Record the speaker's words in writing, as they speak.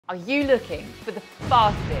Are you looking for the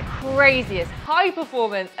fastest, craziest,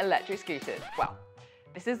 high-performance electric scooters? Well,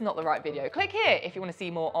 this is not the right video. Click here if you want to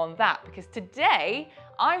see more on that, because today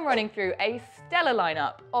I'm running through a stellar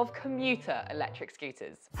lineup of COMMUTER electric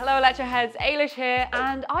scooters. Hello Electroheads, Eilis here,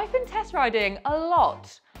 and I've been test riding a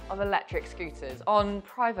lot of electric scooters on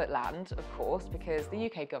private land, of course, because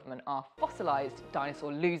the UK government are fossilised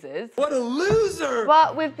dinosaur losers. What a loser!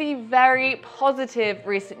 But with the very positive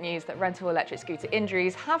recent news that rental electric scooter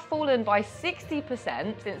injuries have fallen by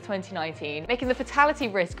 60% since 2019, making the fatality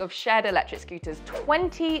risk of shared electric scooters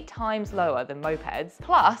 20 times lower than mopeds,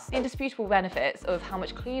 plus the indisputable benefits of how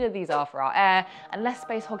much cleaner these are for our air and less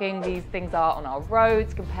space hogging these things are on our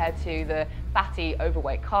roads compared to the fatty,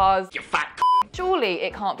 overweight cars. You fat Surely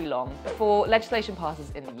it can't be long before legislation passes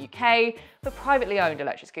in the UK for privately owned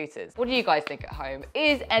electric scooters. What do you guys think at home?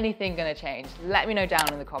 Is anything going to change? Let me know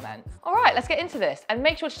down in the comments. All right, let's get into this and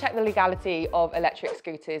make sure to check the legality of electric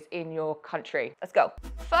scooters in your country. Let's go.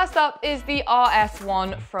 First up is the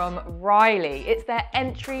RS1 from Riley. It's their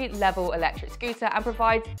entry-level electric scooter and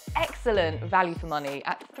provides excellent value for money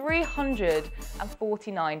at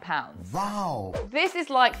 £349. Wow. This is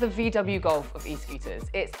like the VW Golf of e-scooters.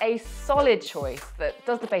 It's a solid choice that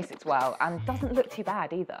does the basics well and doesn't look too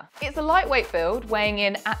bad either. It's a lightweight build weighing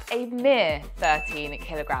in at a mere 13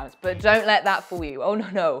 kilograms, but don't let that fool you. Oh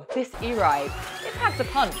no, this e-ride, it packs a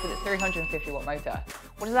punch with its 350 watt motor.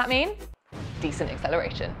 What does that mean? Decent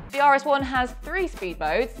acceleration. The RS1 has 3 speed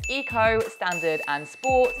modes: Eco, Standard and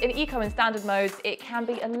Sport. In Eco and Standard modes, it can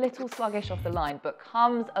be a little sluggish off the line, but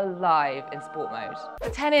comes alive in Sport mode.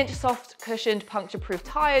 The 10-inch soft cushioned puncture-proof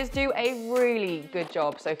tyres do a really good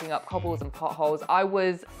job soaking up cobbles and potholes. I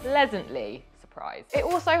was pleasantly surprised. It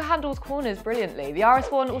also handles corners brilliantly. The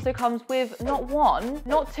RS1 also comes with not 1,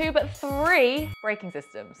 not 2, but 3 braking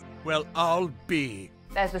systems. Well, I'll be.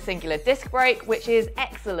 There's the singular disc brake, which is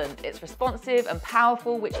excellent. It's responsive and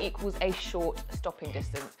powerful, which equals a short stopping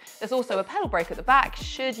distance. There's also a pedal brake at the back,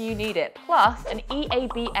 should you need it, plus an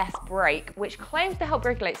EABS brake, which claims to help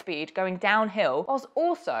regulate speed going downhill, whilst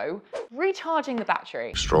also recharging the battery.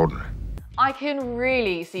 Extraordinary. I can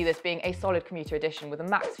really see this being a solid commuter edition with a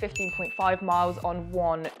max 15.5 miles on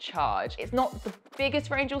 1 charge. It's not the biggest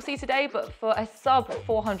range you'll see today, but for a sub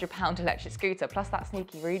 £400 electric scooter, plus that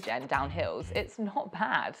sneaky regen down hills, it's not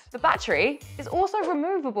bad. The battery is also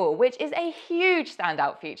removable, which is a huge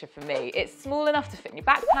standout feature for me. It's small enough to fit in your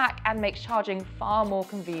backpack and makes charging far more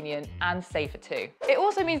convenient and safer too. It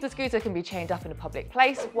also means the scooter can be chained up in a public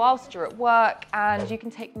place whilst you're at work, and you can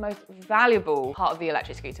take the most valuable part of the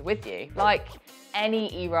electric scooter with you. Like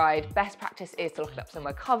any e-ride, best practice is to lock it up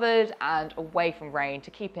somewhere covered and away from rain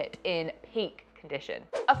to keep it in peak condition.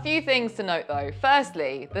 A few things to note though.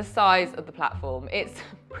 Firstly, the size of the platform. It's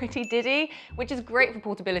pretty diddy, which is great for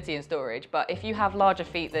portability and storage, but if you have larger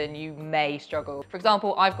feet, then you may struggle. For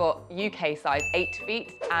example, I've got UK size 8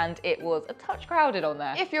 feet and it was a touch crowded on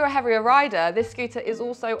there. If you're a heavier rider, this scooter is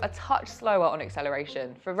also a touch slower on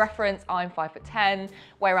acceleration. For reference, I'm 5'10",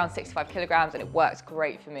 weigh around 65 kilograms, and it works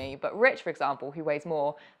great for me. But Rich, for example, who weighs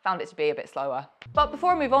more, found it to be a bit slower. But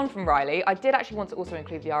before I move on from Riley, I did actually want to also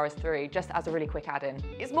include the RS3 just as a really quick add-in.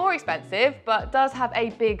 It's more expensive, but does have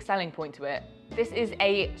a big selling point to it. This is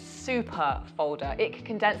a super folder. It can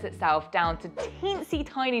condense itself down to teensy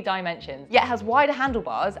tiny dimensions, yet has wider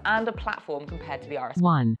handlebars and a platform compared to the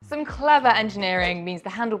RS1. Some clever engineering means the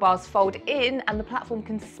handlebars fold in and the platform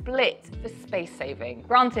can split for space saving.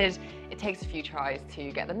 Granted, it takes a few tries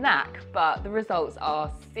to get the knack, but the results are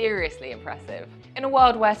seriously impressive. In a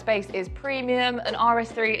world where space is premium, an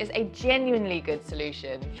RS3 is a genuinely good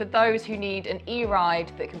solution for those who need an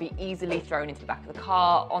e-ride that can be easily thrown into the back of the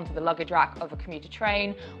car, onto the luggage rack of a commuter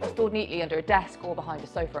train, or stored neatly under a desk or behind a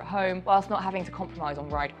sofa at home, whilst not having to compromise on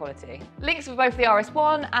ride quality. Links for both the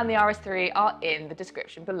RS1 and the RS3 are in the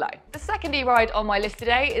description below. The second e-ride on my list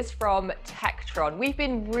today is from Techtron. We've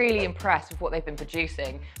been really impressed with what they've been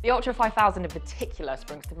producing. The Ultra 5000 in particular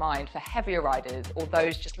springs to mind for heavier riders or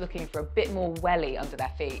those just looking for a bit more welly under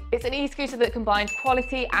their feet. It's an e-scooter that combines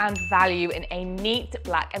quality and value in a neat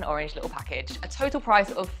black and orange little package. A total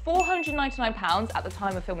price of £499 at the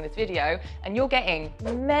time of filming this video, and you're getting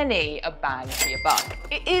many a bang for your buck.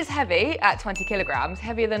 It is heavy at 20 kilograms,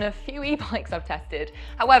 heavier than a few e-bikes I've tested.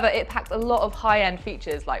 However, it packs a lot of high-end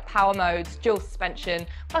features like power modes, dual suspension,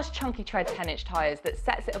 plus chunky tread 10-inch tyres that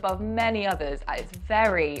sets it above many others at its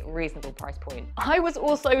very reasonable price point. I was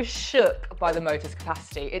also shook by the motor's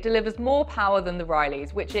capacity. It delivers more power than the the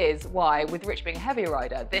Rileys, which is why, with Rich being a heavier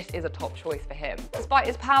rider, this is a top choice for him. Despite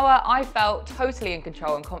its power, I felt totally in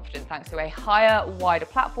control and confident thanks to a higher, wider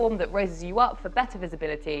platform that raises you up for better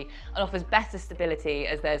visibility and offers better stability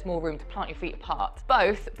as there's more room to plant your feet apart.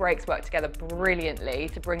 Both brakes work together brilliantly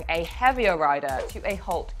to bring a heavier rider to a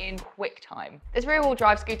halt in quick time. This rear-wheel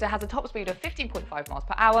drive scooter has a top speed of 15.5 miles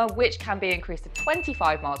per hour, which can be increased to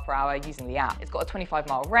 25 miles per hour using the app. It's got a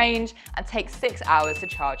 25-mile range and takes 6 hours to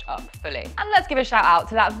charge up fully. And let's give a shout out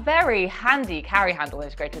to that very handy carry handle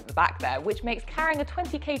integrated at the back there, which makes carrying a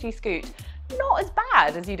 20 kg scoot not as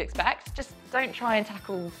bad as you'd expect. Just don't try and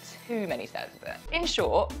tackle too many stairs with it. In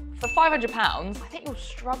short, for £500, I think you'll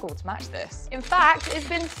struggle to match this. In fact, it's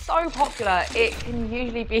been so popular, it can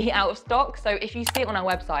usually be out of stock. So if you see it on our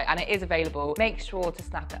website and it is available, make sure to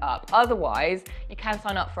snap it up. Otherwise, you can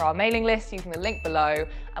sign up for our mailing list using the link below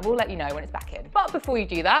and we'll let you know when it's back in. But before you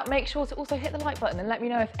do that, make sure to also hit the like button and let me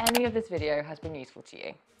know if any of this video has been useful to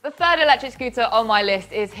you. The third electric scooter on my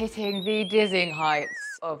list is hitting the dizzying heights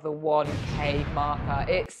of the 1K marker.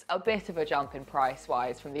 It's a bit of a jump in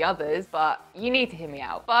price-wise from the others, but you need to hear me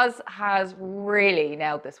out. Buzze has really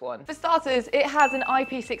nailed this one. For starters, it has an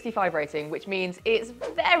IP65 rating, which means it's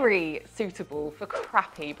very suitable for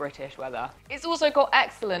crappy British weather. It's also got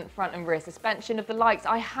excellent front and rear suspension of the likes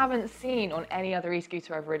I haven't seen on any other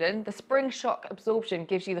e-scooter I've ridden. The spring shock absorption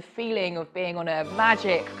gives you the feeling of being on a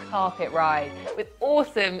magic carpet ride with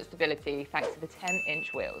awesome stability thanks to the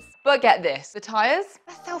 10-inch wheels. But get this, the tyres,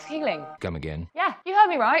 they're self-healing. Come again. Yeah, you heard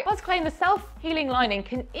me right. Buzze claimed the self-healing lining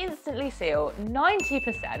can instantly seal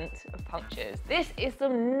 90% of punctures. This is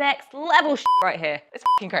some next level shit right here. It's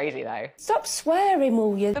f***ing crazy though. Stop swearing,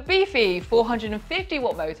 will you? The beefy 450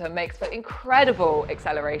 watt motor makes for incredible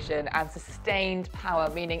acceleration and sustained power,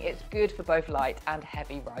 meaning it's good for both light and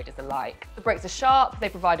heavy riders alike. The brakes are sharp, they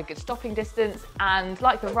provide a good stopping distance, and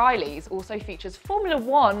like the Rileys, also features Formula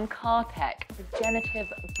One car tech, regenerative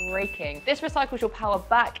braking. This recycles your power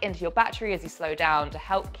back into your battery as you slow down to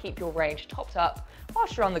help keep your range topped up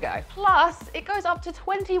whilst you're on the go. Plus, it goes up to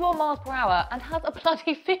 21 miles per hour and has a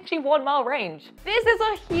bloody 51-mile range. This is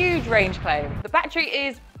a huge range claim. The battery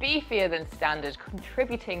is beefier than standard,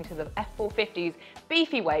 contributing to the F450's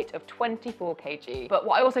beefy weight of 24 kg. But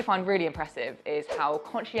what I also find really impressive is how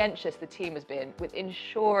conscientious the team has been with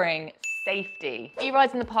ensuring safety.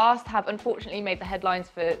 E-rides in the past have unfortunately made the headlines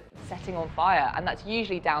for setting on fire, and that's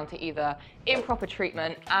usually down to either improper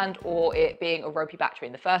treatment and or it being a ropey battery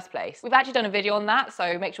in the first place. We've actually done a video on that,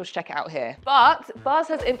 so make sure to check it out here. But Buzze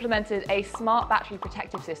has implemented a smart battery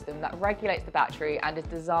protective system that regulates the battery and is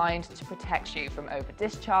designed to protect you from over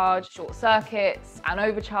discharge, short circuits and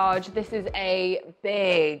overcharge. This is a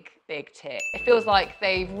big tick. It feels like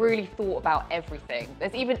they've really thought about everything.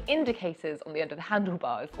 There's even indicators on the end of the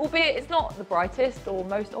handlebars. Albeit it's not the brightest or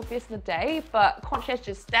most obvious in the day, but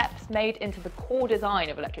conscientious steps made into the core design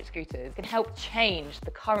of electric scooters can help change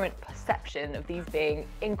the current perception of these being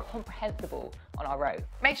incomprehensible on our roads.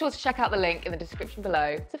 Make sure to check out the link in the description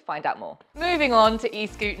below to find out more. Moving on to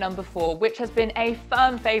e-scoot number 4, which has been a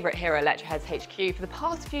firm favourite here at Electroheads HQ for the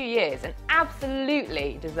past few years and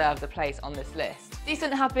absolutely deserves a place on this list.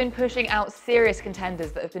 Decent have been pushing out serious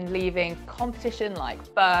contenders that have been leaving competition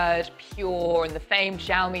like Bird, Pure and the famed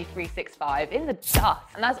Xiaomi 365 in the dust.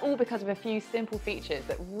 And that's all because of a few simple features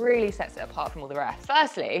that really sets it apart from all the rest.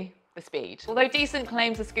 Firstly, the speed. Although Decent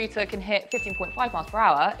claims the scooter can hit 15.5 miles per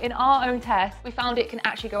hour, in our own test, we found it can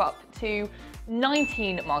actually go up to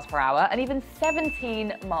 19 miles per hour and even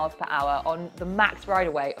 17 miles per hour on the max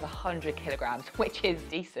rider weight of 100 kilograms, which is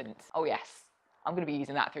decent. Oh yes. I'm going to be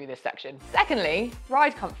using that through this section. Secondly,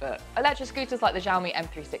 ride comfort. Electric scooters like the Xiaomi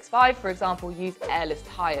M365, for example, use airless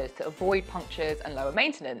tyres to avoid punctures and lower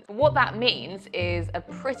maintenance. But what that means is a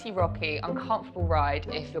pretty rocky, uncomfortable ride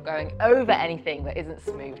if you're going over anything that isn't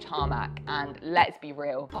smooth tarmac. And let's be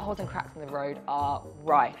real, potholes and cracks in the road are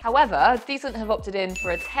rife. However, Decent have opted in for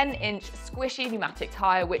a 10-inch squishy pneumatic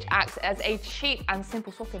tyre, which acts as a cheap and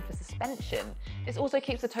simple swap-in for suspension. This also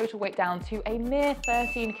keeps the total weight down to a mere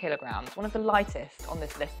 13 kilograms, one of the lightest on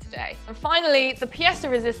this list today. And finally, the pièce de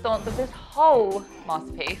résistance of this whole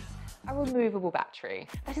masterpiece, a removable battery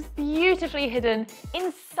that is beautifully hidden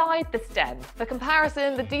inside the stem. For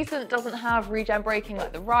comparison, the Decent doesn't have regen braking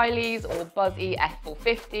like the Rileys or Buzze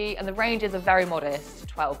F450, and the ranges are very modest,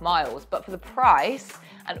 12 miles. But for the price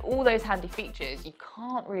and all those handy features, you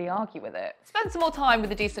can't really argue with it. Spend some more time with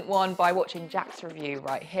the Decent one by watching Jack's review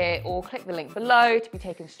right here, or click the link below to be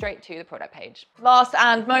taken straight to the product page. Last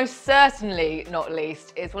and most certainly not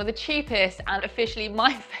least is one of the cheapest and officially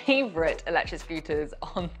my favourite electric scooters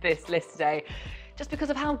on this list today. just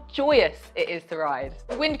because of how joyous it is to ride.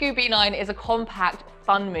 The Windgoo B9 is a compact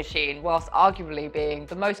fun machine, whilst arguably being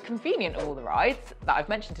the most convenient of all the rides that I've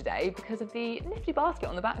mentioned today because of the nifty basket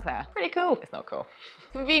on the back there. Pretty cool. It's not cool.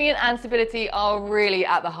 Convenience and stability are really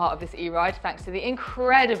at the heart of this e-ride thanks to the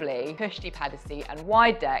incredibly cushy pedestal and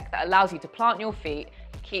wide deck that allows you to plant your feet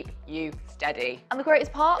to keep you steady. And the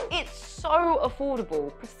greatest part, it's so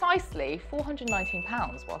affordable, precisely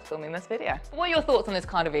 £419 whilst filming this video. But what are your thoughts on this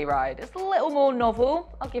kind of e-ride? It's a little more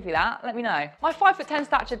novel, I'll give you that, let me know. My 5'10"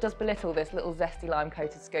 stature does belittle this little zesty lime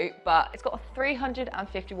coated scoot, but it's got a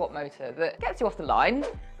 350 watt motor that gets you off the line,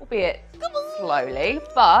 albeit slowly,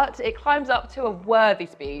 but it climbs up to a worthy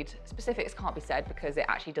speed. Specifics can't be said because it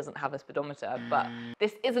actually doesn't have a speedometer, but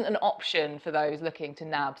this isn't an option for those looking to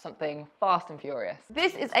nab something fast and furious.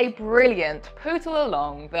 This is a brilliant pootle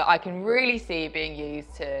along that I can really see being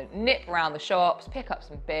used to nip around the shops, pick up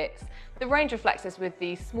some bits. The range reflects this with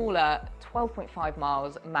the smaller 12.5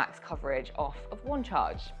 miles max coverage off of one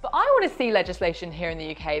charge. But I want to see legislation here in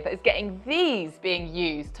the UK that is getting these being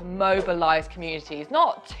used to mobilise communities,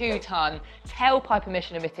 not 2-ton, tailpipe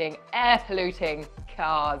emission emitting, air polluting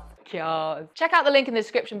cars. Check out the link in the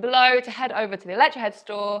description below to head over to the Electroheads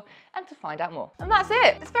store and to find out more. And that's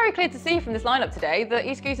it. It's very clear to see from this lineup today that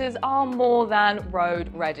e-scooters are more than road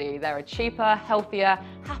ready. They're a cheaper, healthier,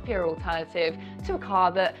 happier alternative to a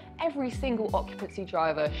car that every single occupancy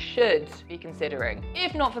driver should be considering.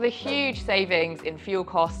 If not for the huge savings in fuel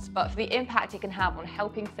costs, but for the impact it can have on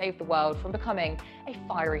helping save the world from becoming a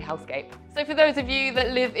fiery hellscape. So for those of you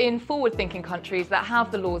that live in forward-thinking countries that have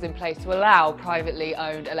the laws in place to allow privately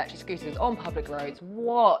owned electric scooters on public roads,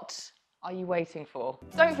 what are you waiting for?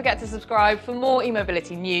 Don't forget to subscribe for more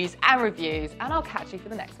e-mobility news and reviews, and I'll catch you for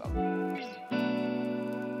the next one.